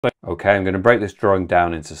Okay, I'm going to break this drawing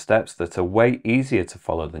down into steps that are way easier to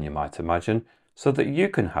follow than you might imagine, so that you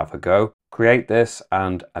can have a go, create this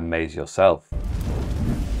and amaze yourself.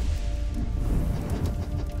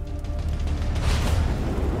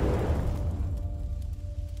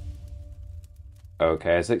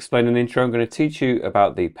 Okay, as explained in the intro, I'm going to teach you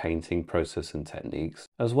about the painting process and techniques,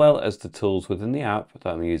 as well as the tools within the app that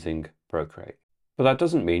I'm using, Procreate. But that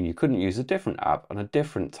doesn't mean you couldn't use a different app on a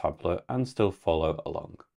different tablet and still follow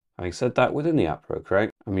along. Having said that, within the app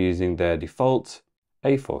Procreate, I'm using their default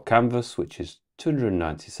A4 canvas, which is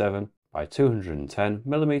 297 by 210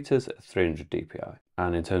 millimeters at 300 dpi.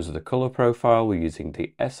 And in terms of the color profile, we're using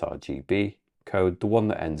the sRGB code, the one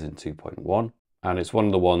that ends in 2.1. And it's one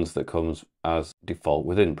of the ones that comes as default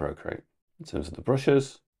within Procreate. In terms of the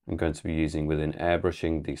brushes, I'm going to be using within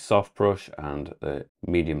airbrushing the soft brush and the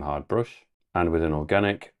medium hard brush. And within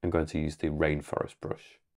organic, I'm going to use the rainforest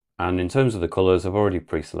brush. And in terms of the colors, I've already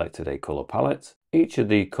pre-selected a color palette. Each of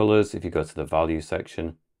the colors, if you go to the value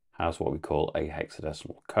section, has what we call a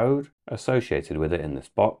hexadecimal code associated with it in this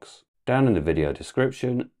box. Down in the video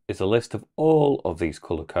description is a list of all of these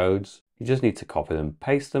color codes. You just need to copy them,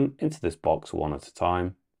 paste them into this box one at a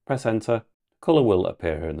time, press enter, color will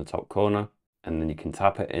appear here in the top corner, and then you can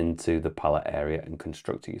tap it into the palette area and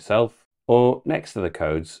construct it yourself. Or next to the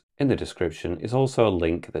codes in the description is also a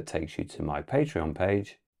link that takes you to my Patreon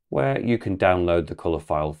page where you can download the color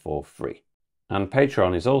file for free. And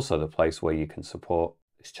Patreon is also the place where you can support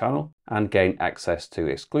this channel and gain access to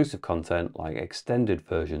exclusive content like extended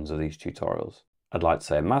versions of these tutorials. I'd like to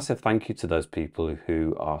say a massive thank you to those people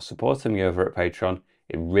who are supporting me over at Patreon.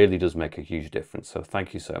 It really does make a huge difference, so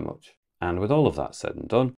thank you so much. And with all of that said and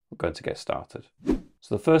done, we're going to get started.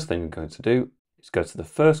 So the first thing we're going to do is go to the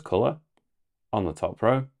first color on the top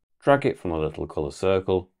row, drag it from a little color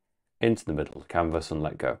circle into the middle of the canvas and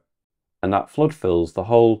let go. And that flood fills the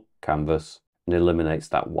whole canvas and eliminates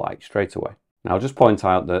that white straight away. Now I'll just point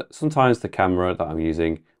out that sometimes the camera that I'm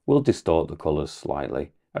using will distort the colors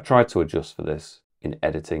slightly. I tried to adjust for this in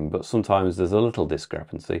editing, but sometimes there's a little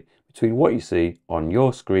discrepancy between what you see on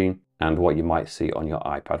your screen and what you might see on your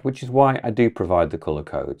iPad, which is why I do provide the color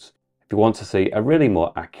codes. If you want to see a really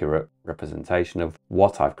more accurate representation of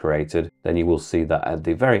what I've created, then you will see that at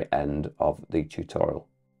the very end of the tutorial.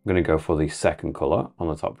 I'm going to go for the second color on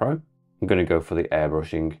the top row. I'm going to go for the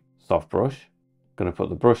airbrushing soft brush. I'm going to put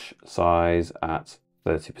the brush size at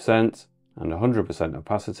 30% and 100%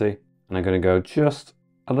 opacity, and I'm going to go just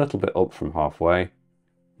a little bit up from halfway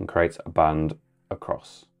and create a band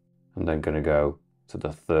across. I'm then going to go to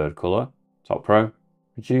the third color, top row,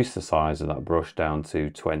 reduce the size of that brush down to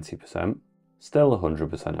 20%, still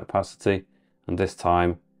 100% opacity, and this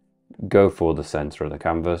time go for the center of the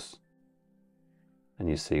canvas. And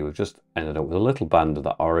you see we've just ended up with a little band of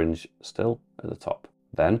that orange still at the top.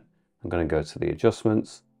 Then I'm going to go to the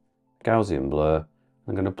adjustments, Gaussian blur.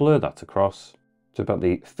 I'm going to blur that across to about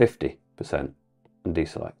the 50% and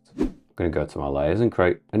deselect. I'm going to go to my layers and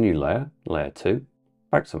create a new layer, layer 2,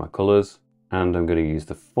 back to my colors, and I'm going to use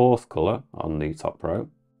the fourth color on the top row.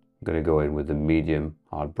 I'm going to go in with the medium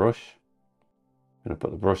hard brush. I'm going to put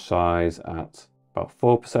the brush size at about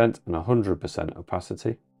 4% and 100%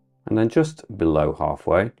 opacity. And then just below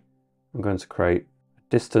halfway, I'm going to create a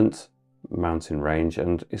distant mountain range,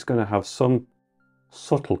 and it's going to have some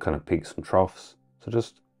subtle kind of peaks and troughs. So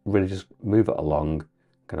just really just move it along,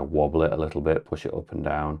 kind of wobble it a little bit, push it up and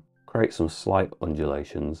down, create some slight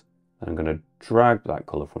undulations. And I'm going to drag that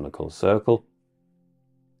color from the color circle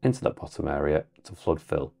into that bottom area to flood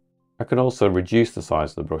fill. I can also reduce the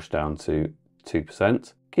size of the brush down to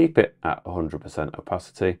 2%, keep it at 100%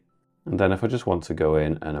 opacity. And then if I just want to go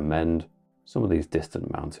in and amend some of these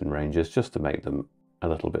distant mountain ranges just to make them a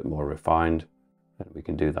little bit more refined, then we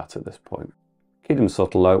can do that at this point. Keep them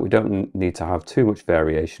subtle though, we don't need to have too much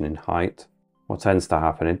variation in height. What tends to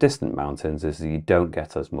happen in distant mountains is that you don't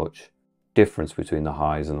get as much difference between the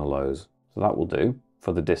highs and the lows. So that will do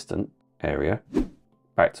for the distant area.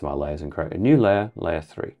 Back to my layers and create a new layer, layer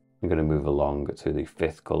 3. I'm going to move along to the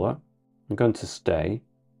fifth color. I'm going to stay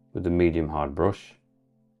with the medium hard brush.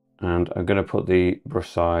 And I'm going to put the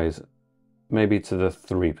brush size maybe to the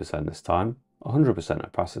 3% this time, 100%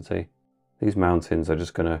 opacity. These mountains are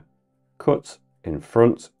just going to cut in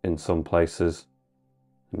front in some places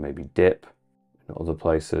and maybe dip in other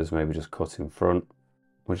places, maybe just cut in front.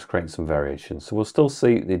 We're just creating some variations. So we'll still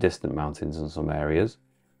see the distant mountains in some areas.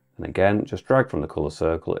 And again, just drag from the color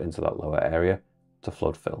circle into that lower area to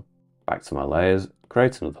flood fill. Back to my layers,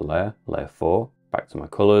 create another layer, layer 4, back to my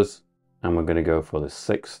colors, and we're going to go for the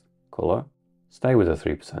sixth color. Stay with a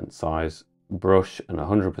 3% size, brush and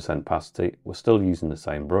 100% opacity. We're still using the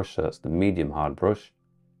same brush, so that's the medium hard brush.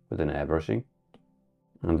 within airbrushing.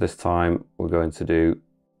 And this time we're going to do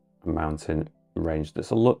a mountain range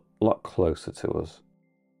that's a lot closer to us.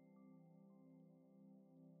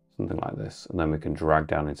 Something like this. And then we can drag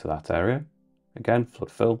down into that area. Again,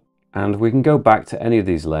 flood fill. And we can go back to any of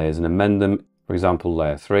these layers and amend them. For example,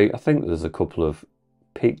 layer 3. I think there's a couple of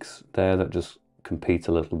peaks there that just compete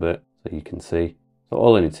a little bit, so you can see. So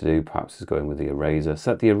all I need to do perhaps is go in with the eraser.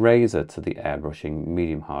 Set the eraser to the airbrushing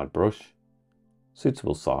medium hard brush.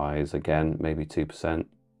 Suitable size, again, maybe 2%,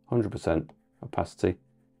 100% opacity.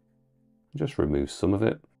 Just remove some of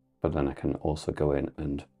it, but then I can also go in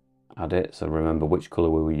and add it. So remember which color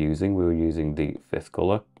we were using. We were using the 5th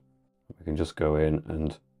color. We can just go in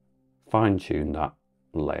and fine tune that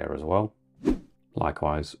layer as well.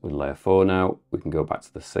 Likewise with layer 4 now, we can go back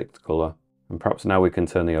to the 6th color, and perhaps now we can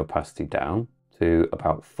turn the opacity down to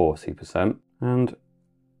about 40%, and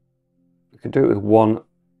we can do it with one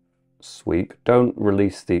sweep. Don't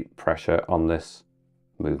release the pressure on this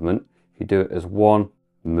movement. If you do it as one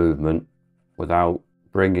movement without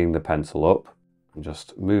bringing the pencil up and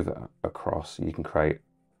just move it across, you can create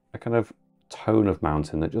a kind of tone of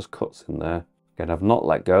mountain that just cuts in there. Again, I've not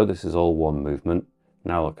let go. This is all one movement.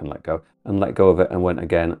 Now I can let go of it, and when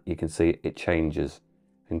again you can see it changes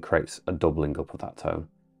and creates a doubling up of that tone.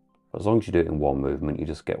 But as long as you do it in one movement, you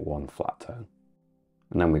just get one flat tone.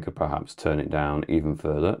 And then we could perhaps turn it down even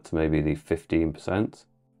further to maybe the 15%.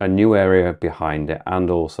 A new area behind it, and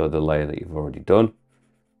also the layer that you've already done.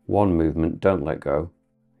 One movement, don't let go.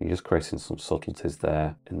 You're just creating some subtleties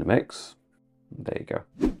there in the mix. There you go.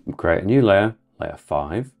 We'll create a new layer, layer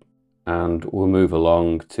 5, and we'll move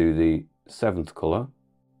along to the 7th color,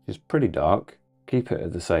 which is pretty dark. Keep it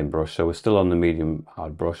at the same brush, so we're still on the medium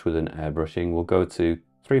hard brush within airbrushing. We'll go to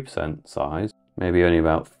 3% size, maybe only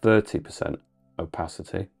about 30%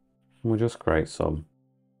 opacity, and we'll just create some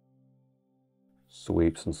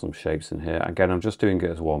sweeps and some shapes in here. Again, I'm just doing it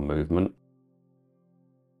as one movement.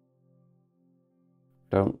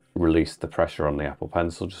 Don't release the pressure on the Apple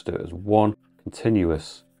Pencil, just do it as one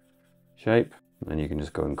continuous shape, and then you can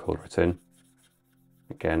just go and color it in.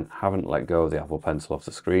 Again, haven't let go of the Apple Pencil off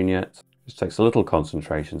the screen yet. Just takes a little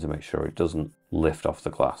concentration to make sure it doesn't lift off the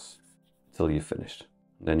glass until you've finished.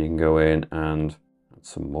 Then you can go in and add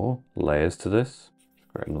some more layers to this.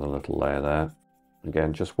 Create another little layer there.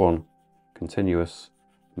 Again, just one continuous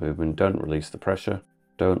movement. Don't release the pressure.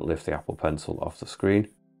 Don't lift the Apple Pencil off the screen.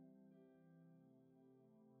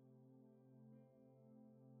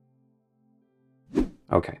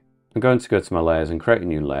 Okay, I'm going to go to my layers and create a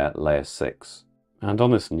new layer, layer 6. And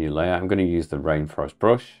on this new layer, I'm going to use the rainforest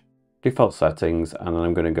brush, default settings, and then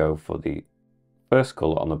I'm going to go for the first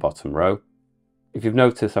color on the bottom row. If you've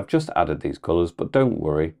noticed, I've just added these colors, but don't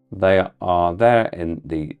worry, they are there in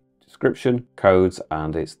the description, codes,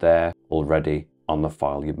 and it's there already on the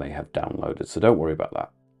file you may have downloaded, so don't worry about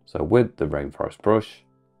that. So with the rainforest brush,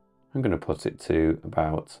 I'm going to put it to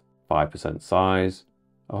about 5% size,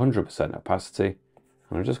 100% opacity,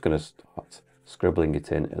 and I'm just going to start scribbling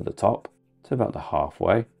it in at the top to about the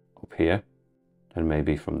halfway up here. And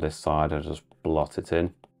maybe from this side, I'll just blot it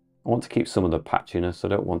in. I want to keep some of the patchiness. I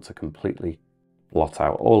don't want to completely blot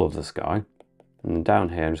out all of the sky. And then down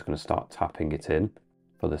here, I'm just going to start tapping it in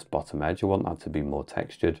for this bottom edge. I want that to be more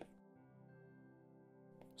textured.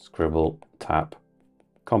 Scribble, tap,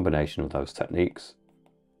 combination of those techniques.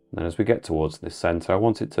 And then as we get towards the center, I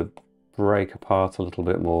want it to break apart a little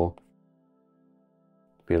bit more,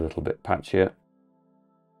 be a little bit patchier.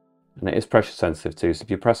 And it is pressure sensitive too, so if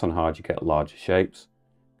you press on hard, you get larger shapes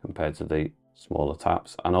compared to the smaller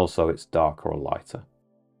taps, and also it's darker or lighter.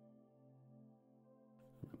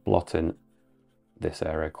 Blot in this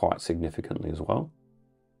area quite significantly as well.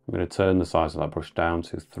 I'm going to turn the size of that brush down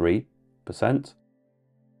to 3%.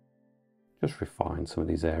 Just refine some of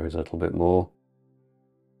these areas a little bit more.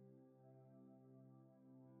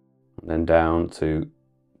 And then down to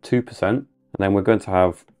 2%. And then we're going to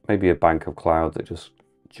have maybe a bank of cloud that just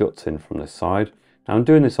juts in from this side. Now I'm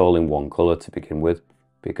doing this all in one color to begin with,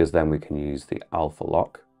 because then we can use the alpha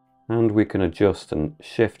lock and we can adjust and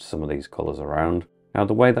shift some of these colors around. Now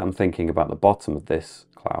the way that I'm thinking about the bottom of this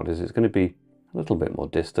cloud is it's going to be a little bit more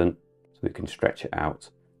distant, so we can stretch it out.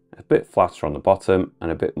 A bit flatter on the bottom and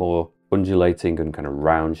a bit more undulating and kind of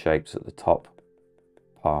round shapes at the top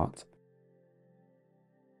part.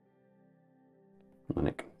 And then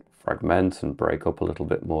it can fragment and break up a little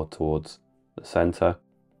bit more towards the center.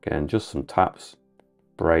 Again, just some taps,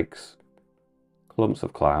 breaks, clumps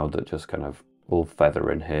of cloud that just kind of all feather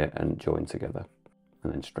in here and join together,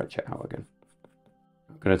 and then stretch it out again.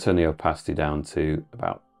 I'm going to turn the opacity down to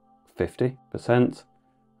about 50%,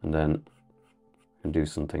 and then And do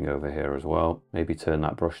something over here as well. Maybe turn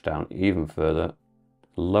that brush down even further.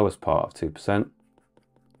 Lowest part of 2%.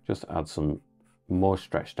 Just add some more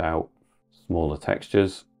stretched out, smaller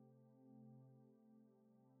textures.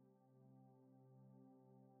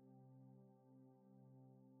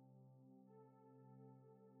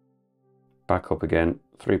 Back up again,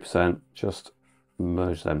 3%. Just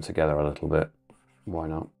merge them together a little bit. Why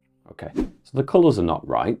not? Okay, so the colors are not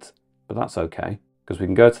right, but that's okay, because we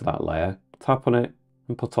can go to that layer, tap on it,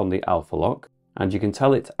 and put on the alpha lock. And you can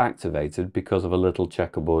tell it's activated because of a little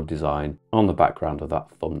checkerboard design on the background of that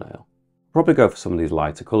thumbnail. Probably go for some of these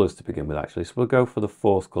lighter colors to begin with actually. So we'll go for the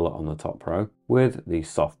fourth color on the top row with the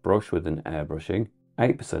soft brush with an airbrushing,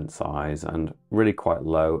 8% size and really quite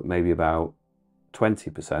low, maybe about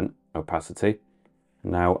 20% opacity.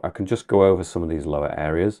 Now I can just go over some of these lower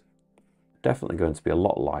areas. Definitely going to be a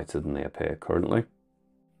lot lighter than they appear currently.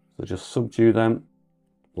 So just subdue them,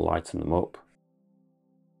 lighten them up.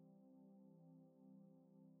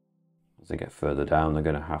 As they get further down, they're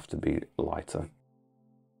going to have to be lighter.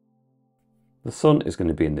 The sun is going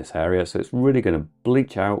to be in this area, so it's really going to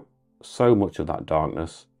bleach out so much of that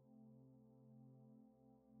darkness.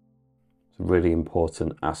 It's a really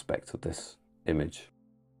important aspect of this image.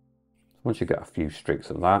 Once you get a few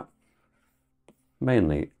streaks of that,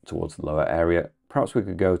 mainly towards the lower area, perhaps we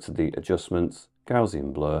could go to the adjustments,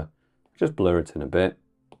 Gaussian blur, just blur it in a bit,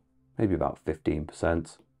 maybe about 15%,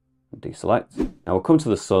 and deselect. Now we'll come to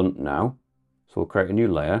the sun now, so we'll create a new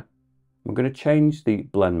layer. We're going to change the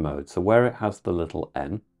blend mode, so where it has the little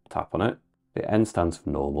N, tap on it. The N stands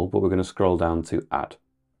for normal, but we're going to scroll down to add.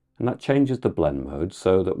 And that changes the blend mode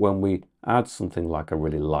so that when we add something like a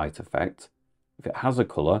really light effect, if it has a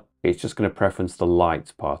color, it's just going to preference the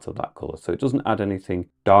light part of that color. So it doesn't add anything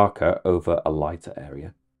darker over a lighter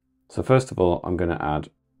area. So first of all, I'm going to add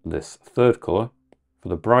this third color for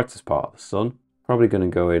the brightest part of the sun. Probably going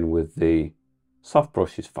to go in with the soft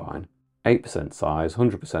brush is fine. 8% size,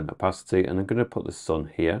 100% opacity, and I'm going to put the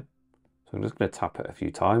sun here. So I'm just going to tap it a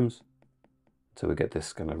few times until we get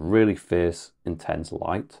this kind of really fierce, intense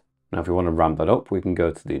light. Now if we want to ramp that up, we can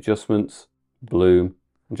go to the adjustments, bloom,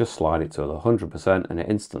 and just slide it to 100%, and it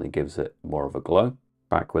instantly gives it more of a glow.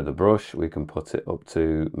 Back with the brush, we can put it up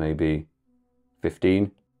to maybe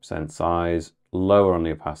 15% size, lower on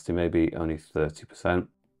the opacity, maybe only 30%. A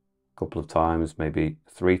couple of times, maybe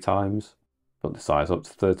 3 times. Put the size up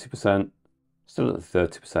to 30%, still at the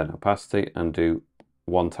 30% opacity, and do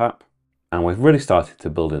one tap. And we've really started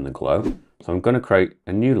to build in the glow. So I'm going to create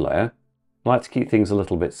a new layer. I like to keep things a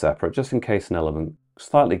little bit separate, just in case an element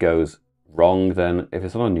slightly goes wrong, then if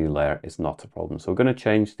it's on a new layer, it's not a problem. So we're going to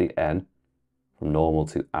change the N from normal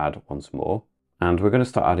to add once more. And we're going to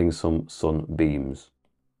start adding some sun beams.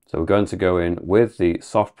 So we're going to go in with the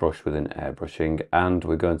soft brush with an airbrushing, and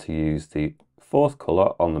we're going to use the fourth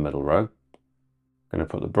color on the middle row. I'm going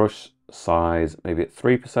to put the brush size maybe at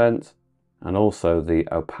 3% and also the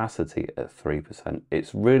opacity at 3%.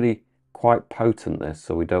 It's really quite potent this,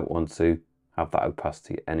 so we don't want to have that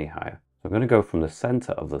opacity any higher. So I'm going to go from the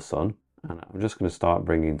center of the sun, and I'm just going to start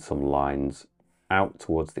bringing some lines out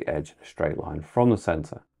towards the edge in a straight line from the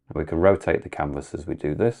center. And we can rotate the canvas as we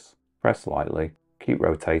do this. Press lightly, keep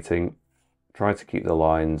rotating, try to keep the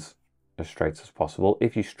lines as straight as possible.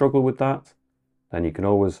 If you struggle with that, then you can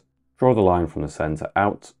always draw the line from the center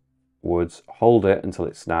outwards, hold it until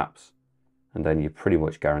it snaps, and then you're pretty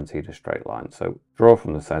much guaranteed a straight line. So draw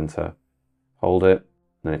from the center, hold it,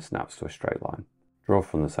 and then it snaps to a straight line. Draw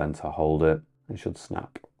from the center, hold it, and it should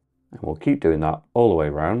snap. And we'll keep doing that all the way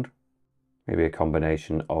around. Maybe a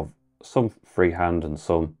combination of some freehand and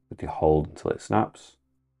some with your hold until it snaps.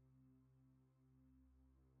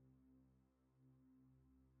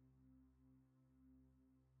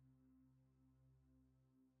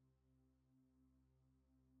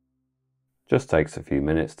 Just takes a few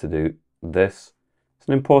minutes to do this. It's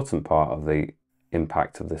an important part of the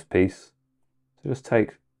impact of this piece. So just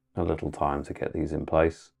take a little time to get these in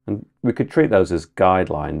place. And we could treat those as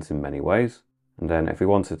guidelines in many ways. And then if we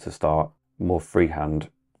wanted to start more freehand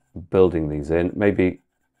building these in, maybe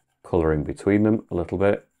colouring between them a little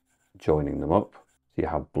bit, joining them up. So you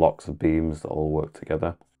have blocks of beams that all work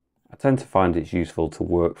together. I tend to find it's useful to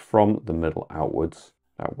work from the middle outwards.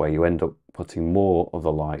 That way you end up putting more of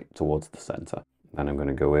the light towards the center. Then I'm going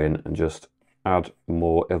to go in and just add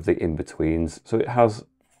more of the in-betweens. So it has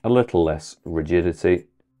a little less rigidity.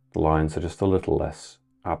 The lines are just a little less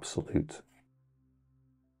absolute.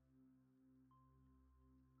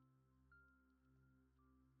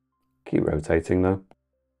 Keep rotating though.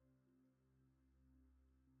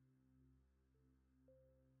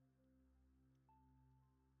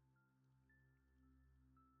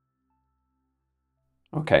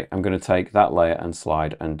 Okay, I'm going to take that layer and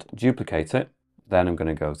slide and duplicate it. Then I'm going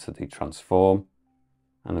to go to the transform,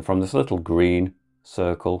 and then from this little green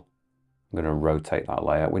circle, I'm going to rotate that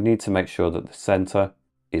layer. We need to make sure that the center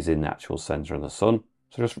is in the actual center of the sun.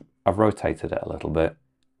 So I've rotated it a little bit,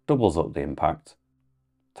 doubles up the impact,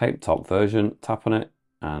 take the top version, tap on it,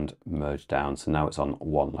 and merge down. So now it's on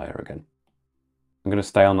one layer again. I'm going to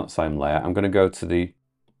stay on that same layer. I'm going to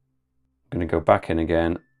go back in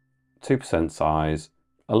again, 2% size,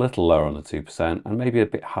 a little lower on the 2%, and maybe a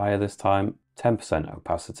bit higher this time, 10%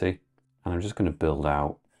 opacity. And I'm just going to build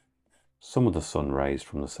out some of the sun rays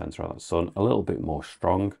from the center of that sun a little bit more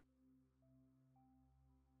strong.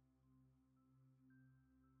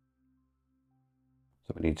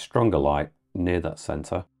 So we need stronger light near that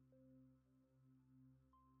center.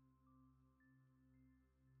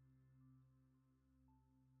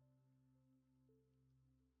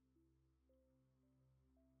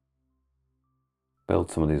 Build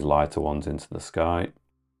some of these lighter ones into the sky.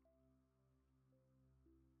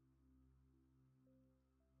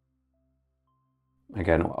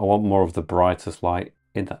 Again, I want more of the brightest light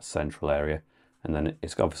in that central area, and then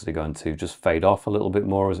it's obviously going to just fade off a little bit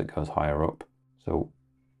more as it goes higher up. So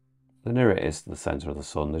the nearer it is to the center of the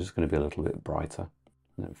sun, they're just going to be a little bit brighter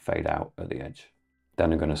and then fade out at the edge.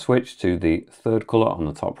 Then I'm going to switch to the third color on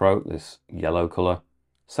the top row, this yellow color,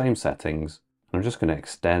 same settings, and I'm just going to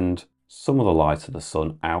extend some of the light of the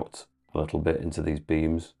sun out a little bit into these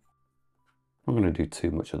beams. I'm not going to do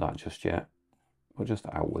too much of that just yet, but just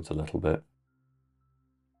outwards a little bit.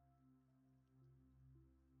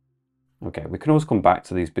 Okay, we can always come back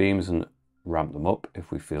to these beams and ramp them up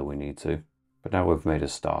if we feel we need to. But now we've made a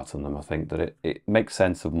start on them, I think that it makes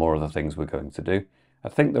sense of more of the things we're going to do. I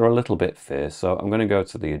think they're a little bit fierce, so I'm going to go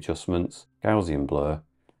to the adjustments, Gaussian blur,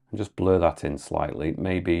 and just blur that in slightly,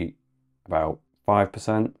 maybe about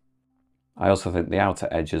 5%. I also think the outer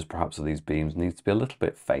edges perhaps of these beams need to be a little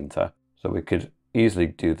bit fainter. So we could easily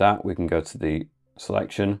do that. We can go to the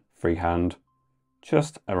selection, freehand,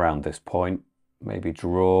 just around this point, maybe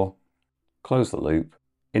draw, close the loop,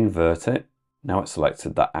 invert it. Now it's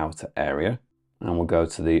selected that outer area, and we'll go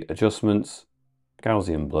to the adjustments,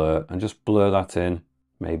 Gaussian blur, and just blur that in,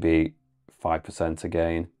 maybe 5%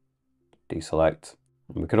 again, deselect.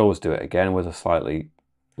 And we could always do it again with a slightly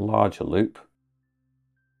larger loop,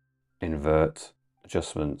 invert,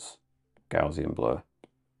 adjustments, Gaussian blur,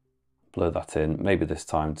 blur that in, maybe this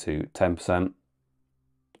time to 10%,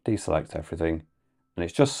 deselect everything, and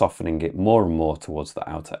it's just softening it more and more towards the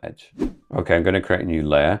outer edge. Okay, I'm going to create a new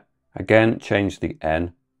layer. Again, change the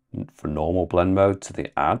N for normal blend mode to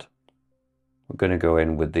the add. We're going to go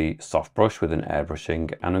in with the soft brush with an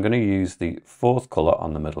airbrushing, and I'm going to use the fourth color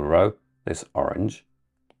on the middle row, this orange.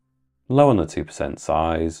 Low on the 2%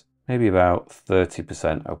 size, maybe about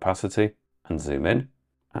 30% opacity, and zoom in.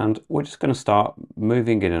 And we're just going to start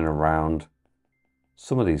moving in and around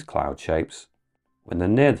some of these cloud shapes. When they're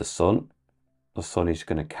near the sun is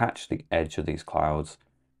going to catch the edge of these clouds,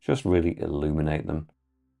 just really illuminate them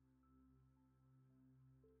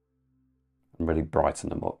and really brighten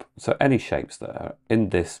them up. So any shapes that are in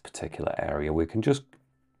this particular area, we can just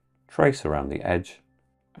trace around the edge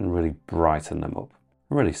and really brighten them up.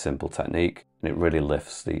 A really simple technique, and it really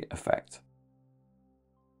lifts the effect.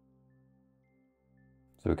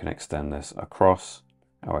 So we can extend this across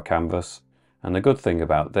our canvas. And the good thing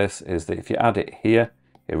about this is that if you add it here,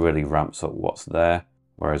 it really ramps up what's there,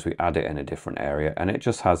 whereas we add it in a different area and it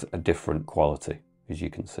just has a different quality, as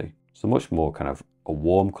you can see. So much more kind of a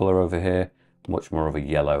warm color over here, much more of a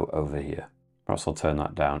yellow over here. Perhaps I'll turn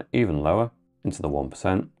that down even lower into the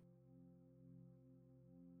 1%.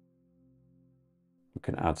 We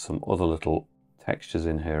can add some other little textures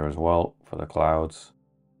in here as well for the clouds.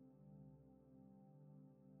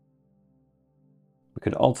 We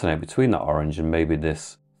could alternate between that orange and maybe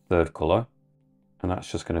this third color, and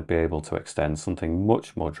that's just going to be able to extend something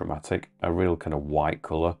much more dramatic, a real kind of white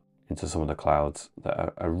color into some of the clouds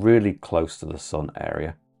that are really close to the sun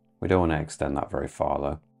area. We don't want to extend that very far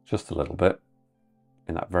though, just a little bit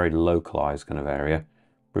in that very localized kind of area.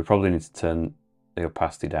 We probably need to turn the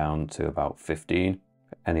opacity down to about 15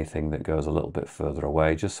 for anything that goes a little bit further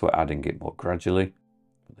away, just so we're adding it more gradually,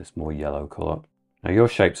 this more yellow color. Now your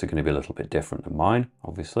shapes are going to be a little bit different than mine,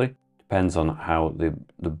 obviously. Depends on how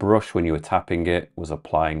the brush, when you were tapping it, was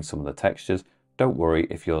applying some of the textures. Don't worry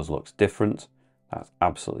if yours looks different. That's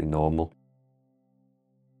absolutely normal.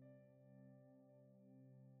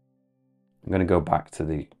 I'm going to go back to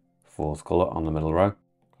the fourth color on the middle row.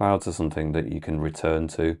 Clouds are something that you can return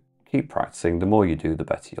to. Keep practicing. The more you do, the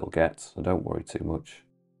better you'll get. So don't worry too much.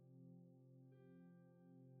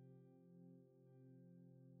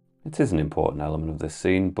 It is an important element of this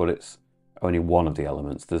scene, but it's only one of the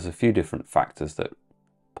elements. There's a few different factors that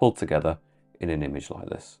pull together in an image like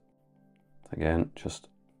this. Again, just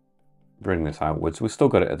bring this outwards. We've still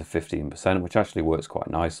got it at the 15%, which actually works quite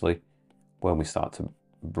nicely when we start to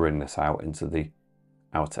bring this out into the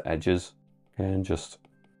outer edges. Again, just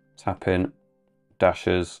tap in,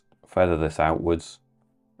 dashes, feather this outwards,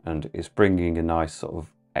 and it's bringing a nice sort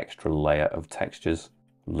of extra layer of textures,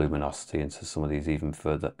 luminosity into some of these even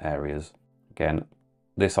further areas. Again,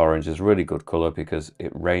 this orange is really good color because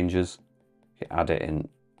it ranges. You add it in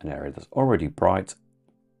an area that's already bright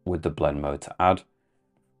with the blend mode to add,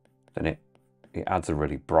 then it adds a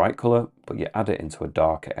really bright color, but you add it into a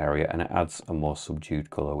darker area and it adds a more subdued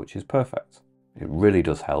color, which is perfect. It really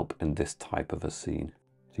does help in this type of a scene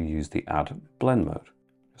to use the add blend mode.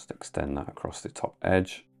 Just extend that across the top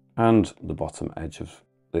edge and the bottom edge of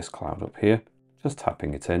this cloud up here, just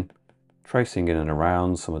tapping it in, tracing in and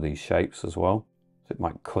around some of these shapes as well. So it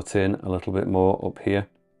might cut in a little bit more up here,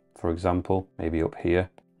 for example, maybe up here,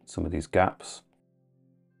 some of these gaps.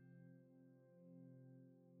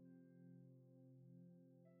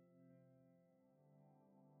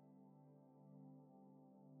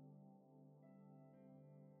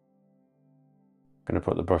 Going to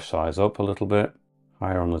put the brush size up a little bit,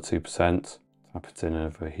 higher on the 2%, tap it in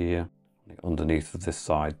over here, underneath of this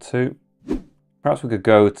side too. Perhaps we could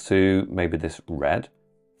go to maybe this red,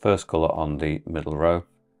 first colour on the middle row,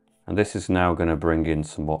 and this is now going to bring in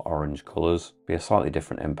some more orange colours, be a slightly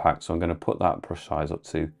different impact, so I'm going to put that brush size up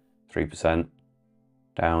to 3%,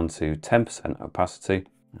 down to 10% opacity,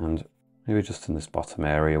 and maybe just in this bottom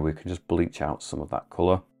area we can just bleach out some of that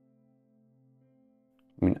colour.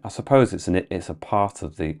 I mean, I suppose it's a part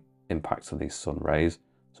of the impact of these sun rays,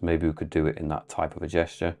 so maybe we could do it in that type of a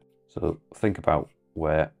gesture. So think about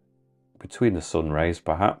where between the sun rays,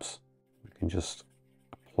 perhaps, we can just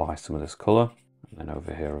apply some of this colour, and then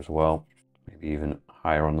over here as well, maybe even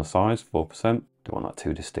higher on the size, 4%. Don't want that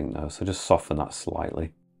too distinct though, so just soften that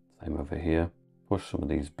slightly. Same over here, push some of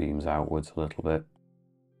these beams outwards a little bit.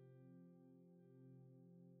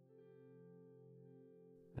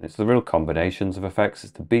 It's the real combinations of effects.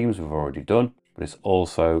 It's the beams we've already done, but it's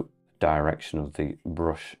also the direction of the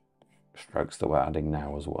brush strokes that we're adding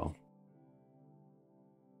now as well.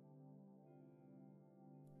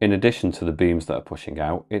 In addition to the beams that are pushing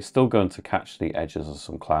out, it's still going to catch the edges of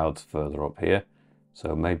some clouds further up here.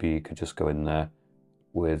 So maybe you could just go in there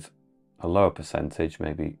with a lower percentage,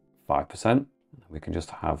 maybe 5%. And we can just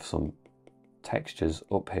have some textures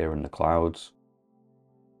up here in the clouds.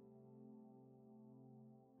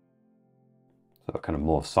 So a kind of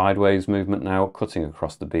more sideways movement now, cutting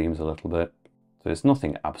across the beams a little bit. So there's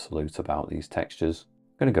nothing absolute about these textures.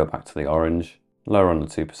 I'm going to go back to the orange, lower on the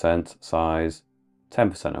 2% size,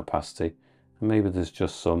 10% opacity, and maybe there's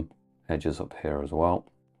just some edges up here as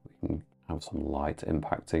well. We can have some light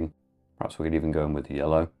impacting. Perhaps we could even go in with the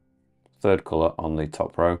yellow. Third colour on the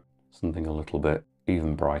top row, something a little bit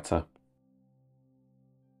even brighter.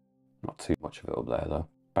 Not too much of it up there though.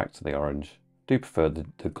 Back to the orange. I do prefer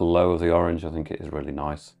the glow of the orange. I think it is really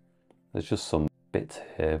nice. There's just some bits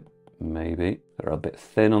here maybe that are a bit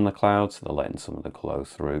thin on the cloud, so they're letting some of the glow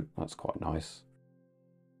through. That's quite nice.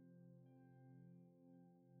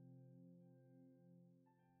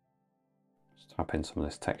 Just tap in some of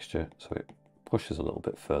this texture so it pushes a little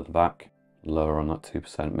bit further back. Lower on that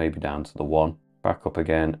 2%, maybe down to the 1. Back up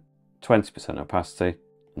again, 20% opacity,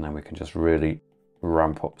 and then we can just really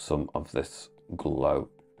ramp up some of this glow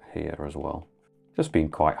here as well. Just being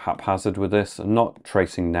quite haphazard with this and not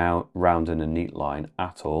tracing now round in a neat line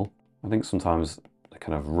at all. I think sometimes the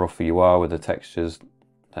kind of rougher you are with the textures,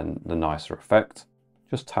 then the nicer effect.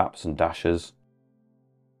 Just taps and dashes.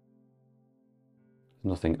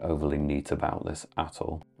 Nothing overly neat about this at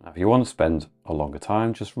all. Now, if you want to spend a longer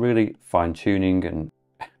time just really fine-tuning and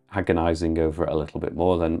agonizing over it a little bit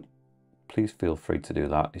more, then please feel free to do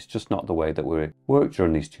that. It's just not the way that we work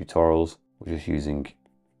during these tutorials. We're just using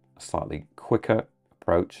slightly quicker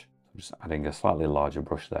approach. I'm just adding a slightly larger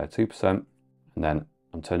brush there, 2%, and then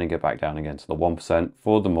I'm turning it back down again to the 1%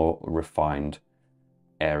 for the more refined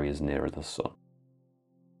areas nearer the sun.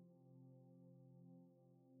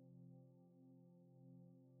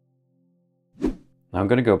 Now I'm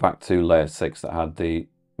going to go back to layer 6 that had the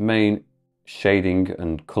main shading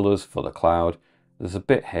and colours for the cloud. There's a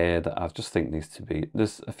bit here that I just think needs to be,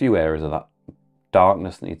 there's a few areas of that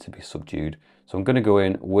darkness that need to be subdued. So I'm going to go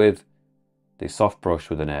in with the soft brush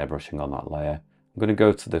with an airbrushing on that layer. I'm going to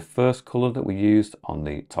go to the first colour that we used on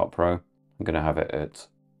the top row. I'm going to have it at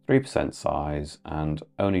 3% size and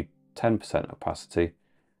only 10% opacity.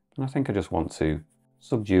 And I think I just want to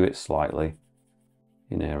subdue it slightly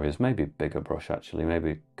in areas, maybe a bigger brush actually,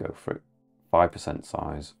 maybe go for it 5%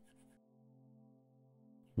 size.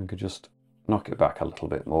 We could just knock it back a little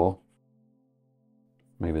bit more.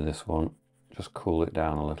 Maybe this one, just cool it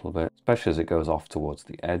down a little bit, especially as it goes off towards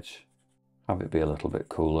the edge. Have it be a little bit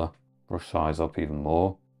cooler. Brush size up even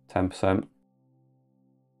more, 10%.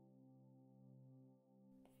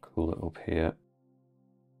 Cool it up here.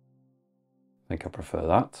 I think I prefer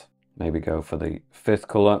that. Maybe go for the 5th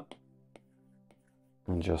colour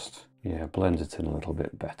and just, yeah, blend it in a little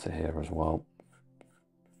bit better here as well.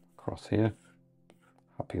 Across here.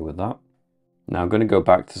 Happy with that. Now I'm going to go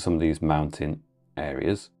back to some of these mountain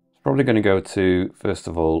areas. It's probably going to go to, first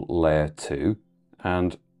of all, layer 2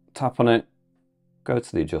 and tap on it, go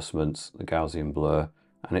to the adjustments, the Gaussian blur,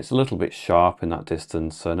 and it's a little bit sharp in that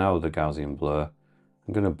distance. So now with the Gaussian blur,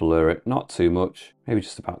 I'm going to blur it, not too much, maybe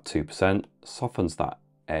just about 2%, softens that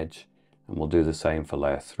edge, and we'll do the same for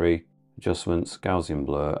layer 3. Adjustments, Gaussian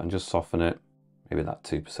blur, and just soften it, maybe that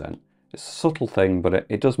 2%. It's a subtle thing, but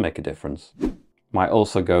it does make a difference. Might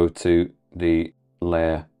also go to the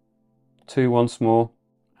layer 2 once more,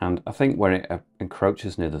 and I think when it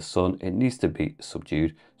encroaches near the sun, it needs to be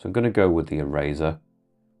subdued. So I'm going to go with the eraser,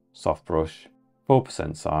 soft brush,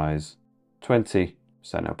 4% size, 20%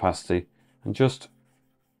 opacity, and just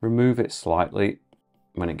remove it slightly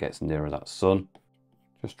when it gets nearer that sun.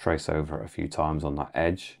 Just trace over it a few times on that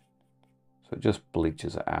edge. So it just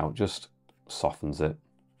bleaches it out, just softens it.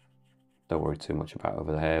 Don't worry too much about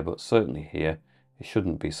over here, but certainly here, it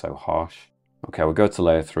shouldn't be so harsh. Okay, we'll go to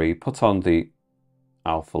layer 3, put on the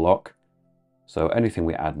alpha lock. So anything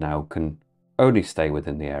we add now can only stay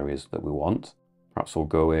within the areas that we want. Perhaps we'll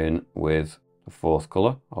go in with the 4th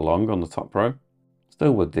colour along on the top row.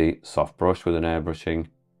 Still with the soft brush with an airbrushing,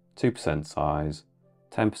 2% size,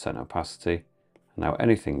 10% opacity. Now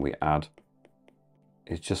anything we add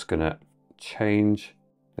is just going to change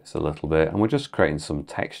this a little bit, and we're just creating some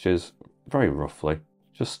textures very roughly.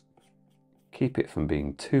 Just keep it from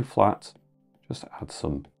being too flat. Just add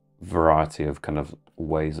some variety of kind of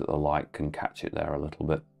ways that the light can catch it there a little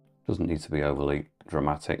bit. Doesn't need to be overly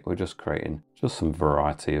dramatic. We're just creating just some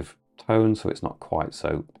variety of tones so it's not quite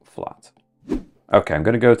so flat. Okay, I'm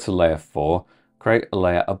going to go to layer 4, create a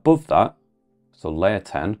layer above that, so layer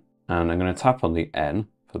 10, and I'm going to tap on the N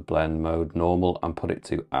for blend mode normal and put it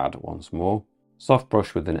to add once more. Soft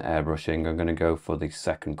brush with an airbrushing, I'm going to go for the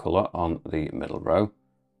 2nd colour on the middle row.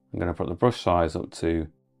 I'm going to put the brush size up to,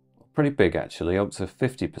 pretty big actually, up to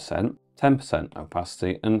 50%, 10%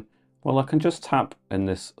 opacity, and well, I can just tap in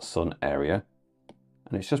this sun area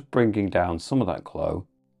and it's just bringing down some of that glow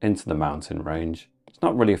into the mountain range. It's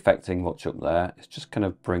not really affecting much up there, it's just kind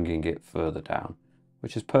of bringing it further down,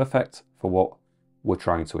 which is perfect for what we're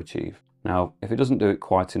trying to achieve. Now, if it doesn't do it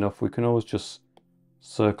quite enough, we can always just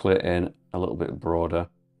circle it in a little bit broader,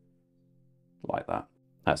 like that.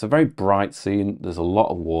 That's a very bright scene, there's a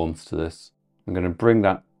lot of warmth to this. I'm going to bring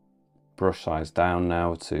that brush size down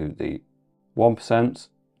now to the 1%,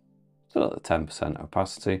 still at the 10%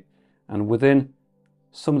 opacity, and within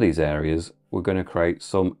some of these areas we're going to create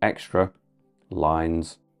some extra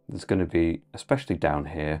lines. There's going to be, especially down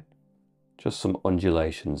here, just some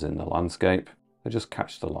undulations in the landscape. They just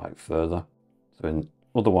catch the light further. So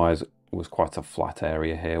otherwise it was quite a flat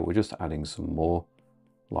area here. We're just adding some more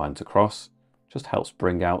lines across. Just helps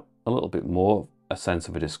bring out a little bit more a sense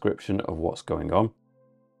of a description of what's going on.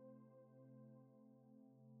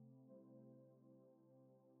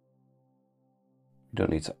 You don't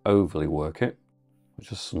need to overly work it.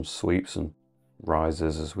 Just some sweeps and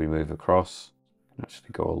rises as we move across. Can actually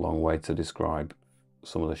go a long way to describe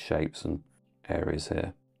some of the shapes and areas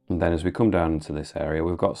here. And then as we come down into this area,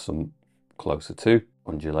 we've got some closer to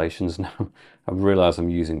undulations now. I realise I'm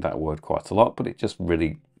using that word quite a lot, but it just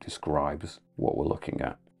really describes what we're looking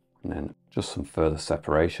at. And then just some further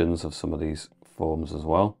separations of some of these forms as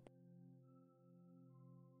well.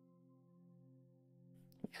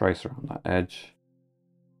 Trace around that edge.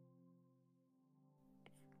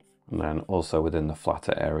 And then also within the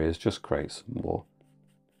flatter areas, just create some more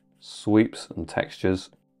sweeps and textures.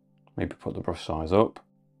 Maybe put the brush size up,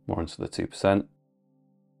 more into the 2%.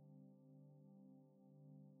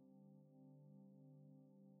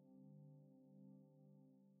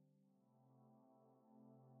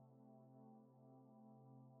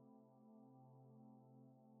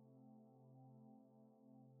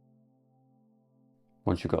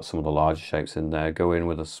 Once you've got some of the larger shapes in there, go in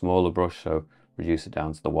with a smaller brush, so reduce it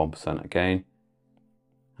down to the 1% again,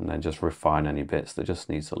 and then just refine any bits that just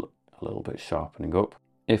needs a little bit sharpening up,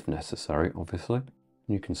 if necessary, obviously.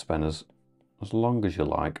 You can spend as long as you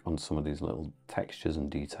like on some of these little textures and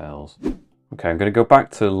details. Okay, I'm going to go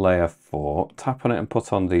back to layer 4, tap on it and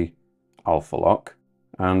put on the alpha lock.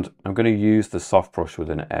 And I'm going to use the soft brush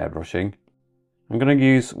within airbrushing. I'm going to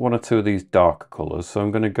use one or two of these darker colours. So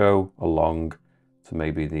I'm going to go along to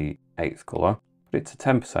maybe the 8th colour. Put it to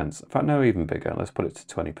 10%. In fact, no, even bigger. Let's put it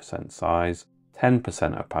to 20% size.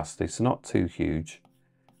 10% opacity, so not too huge.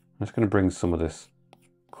 I'm just going to bring some of this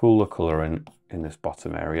cooler colour in this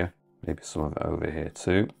bottom area. Maybe some of it over here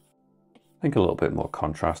too. I think a little bit more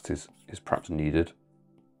contrast is perhaps needed.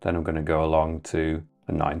 Then I'm going to go along to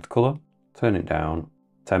the 9th colour. Turn it down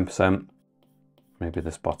 10%. Maybe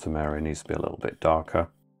this bottom area needs to be a little bit darker.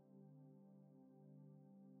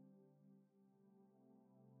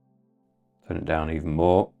 Turn it down even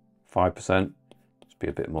more, 5%. Just be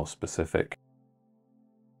a bit more specific.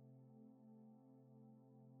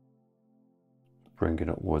 Bring it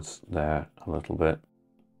upwards there a little bit.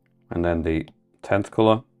 And then the 10th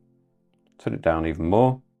colour, turn it down even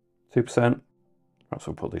more, 2%. Perhaps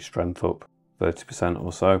we'll put the strength up 30%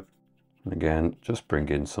 or so. And again, just bring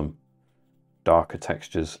in some darker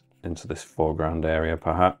textures into this foreground area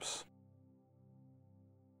perhaps.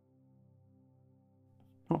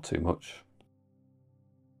 Not too much.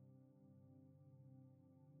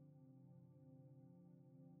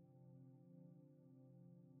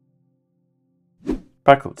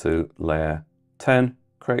 Back up to layer 10,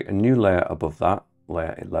 create a new layer above that,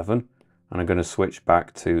 layer 11, and I'm going to switch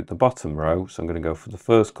back to the bottom row. So I'm going to go for the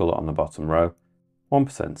first colour on the bottom row,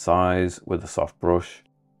 1% size with a soft brush,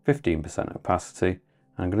 15% opacity.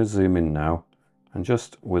 And I'm going to zoom in now, and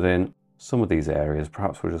just within some of these areas,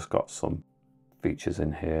 perhaps we've just got some features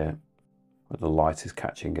in here where the light is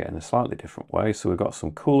catching it in a slightly different way. So we've got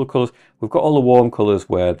some cooler colours. We've got all the warm colours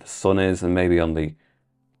where the sun is, and maybe on the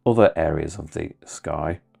other areas of the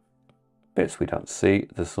sky, bits we don't see,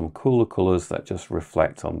 there's some cooler colours that just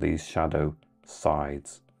reflect on these shadow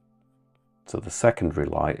sides. So the secondary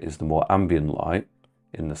light is the more ambient light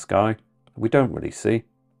in the sky that we don't really see,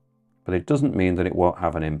 but it doesn't mean that it won't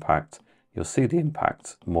have an impact. You'll see the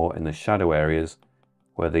impact more in the shadow areas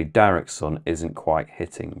where the direct sun isn't quite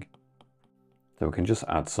hitting. So we can just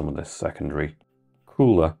add some of this secondary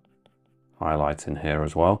cooler highlight in here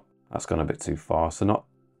as well. That's gone a bit too far, so not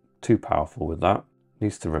too powerful with that.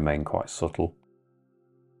 Needs to remain quite subtle.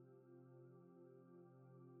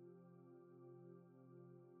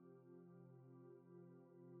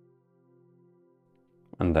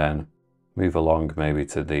 And then move along maybe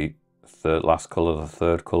to the last colour, the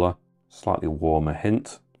third colour. Slightly warmer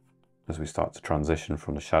hint as we start to transition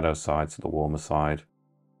from the shadow side to the warmer side.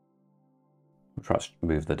 We'll try to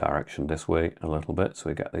move the direction this way a little bit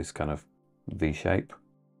so we get this kind of V shape.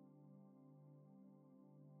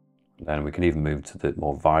 Then we can even move to the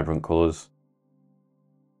more vibrant colours.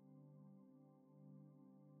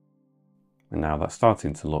 And now that's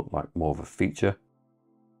starting to look like more of a feature.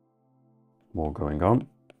 More going on.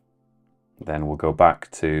 Then we'll go back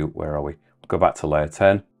to, where are we? We'll go back to layer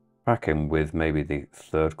 10, back in with maybe the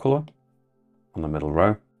third colour on the middle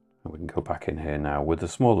row. And we can go back in here now with the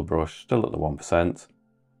smaller brush, still at the 1%,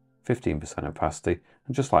 15% opacity.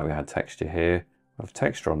 And just like we had texture here, we have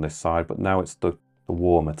texture on this side, but now it's the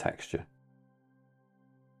warmer texture.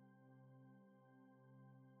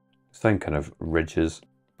 Same kind of ridges,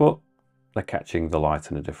 but they're catching the light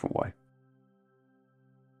in a different way.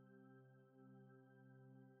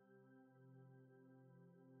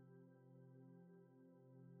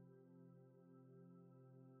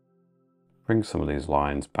 Bring some of these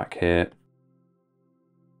lines back here.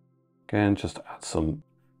 Again, just add some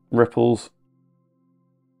ripples.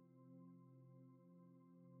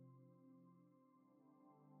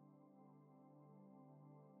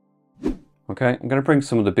 Okay, I'm going to bring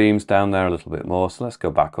some of the beams down there a little bit more. So let's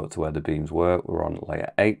go back up to where the beams were. We're on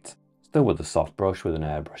layer 8. Still with the soft brush with an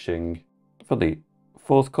airbrushing. For the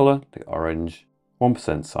fourth colour, the orange,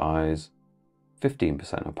 1% size,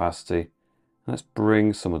 15% opacity. Let's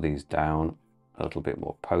bring some of these down a little bit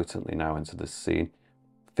more potently now into the scene.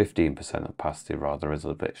 15% opacity rather is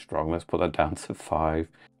a bit strong. Let's put that down to 5.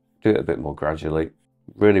 Do it a bit more gradually.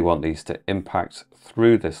 Really want these to impact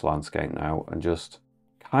through this landscape now and just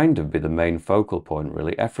kind of be the main focal point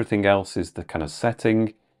really. Everything else is the kind of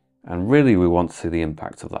setting, and really we want to see the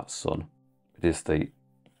impact of that sun. It is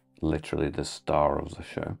literally the star of the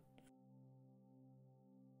show.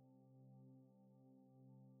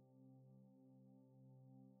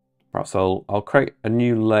 Right, so I'll create a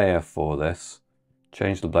new layer for this,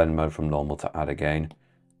 change the blend mode from normal to add again.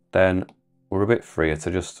 Then we're a bit freer to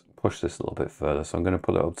just push this a little bit further. So I'm going to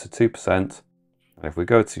put it up to 2%. And if we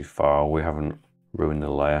go too far, we haven't ruined the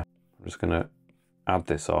layer. I'm just going to add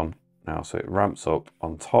this on now so it ramps up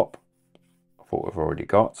on top of what we've already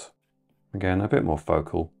got. Again, a bit more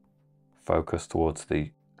focus towards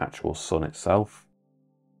the actual sun itself.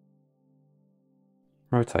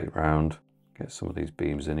 Rotate round, get some of these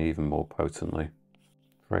beams in even more potently.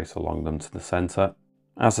 Trace along them to the centre.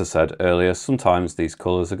 As I said earlier, sometimes these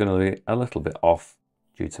colours are going to be a little bit off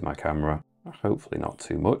due to my camera. Hopefully not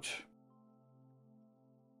too much.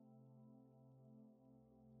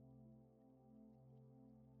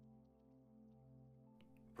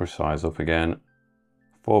 Brush size up again,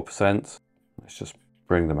 4%. Let's just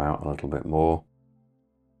bring them out a little bit more.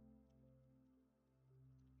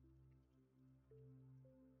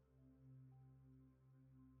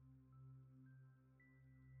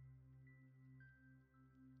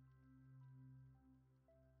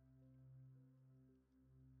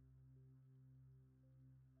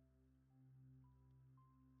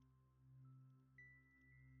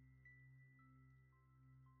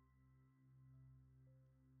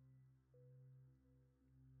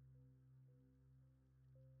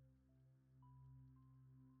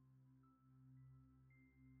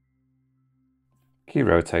 Keep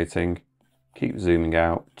rotating, keep zooming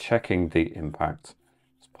out, checking the impact.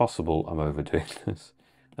 It's possible I'm overdoing this,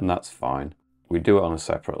 and that's fine. We do it on a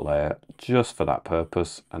separate layer just for that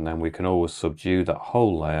purpose, and then we can always subdue that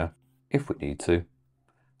whole layer if we need to.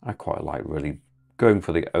 I quite like really going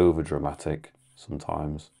for the over dramatic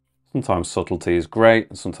sometimes. Sometimes subtlety is great,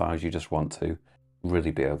 and sometimes you just want to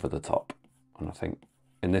really be over the top. And I think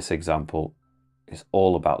in this example, it's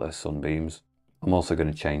all about those sunbeams. I'm also going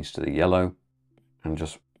to change to the yellow and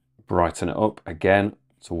just brighten it up again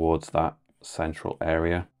towards that central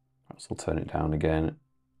area. Perhaps I'll turn it down again,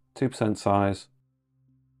 2% size.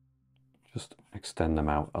 Just extend them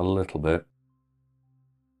out a little bit.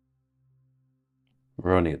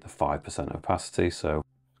 We're only at the 5% opacity, so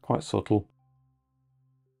it's quite subtle.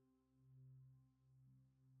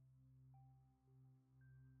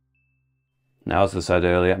 Now, as I said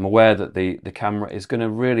earlier, I'm aware that the camera is going to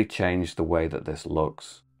really change the way that this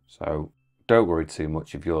looks. So don't worry too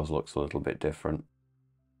much if yours looks a little bit different.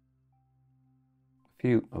 A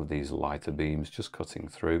few of these lighter beams just cutting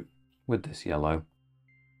through with this yellow.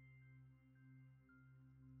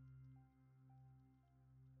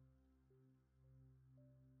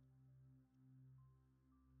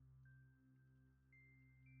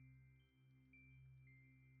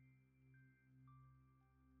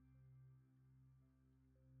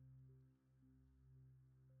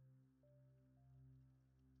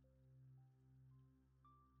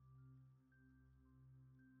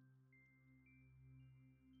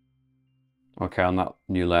 Okay, on that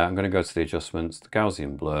new layer, I'm going to go to the adjustments, the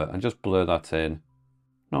Gaussian blur, and just blur that in.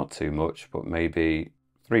 Not too much, but maybe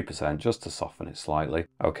 3% just to soften it slightly.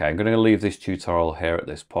 Okay, I'm going to leave this tutorial here at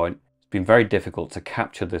this point. It's been very difficult to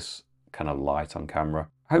capture this kind of light on camera.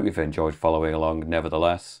 I hope you've enjoyed following along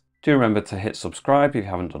nevertheless. Do remember to hit subscribe if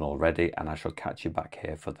you haven't done already, and I shall catch you back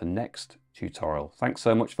here for the next tutorial. Thanks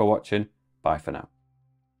so much for watching. Bye for now.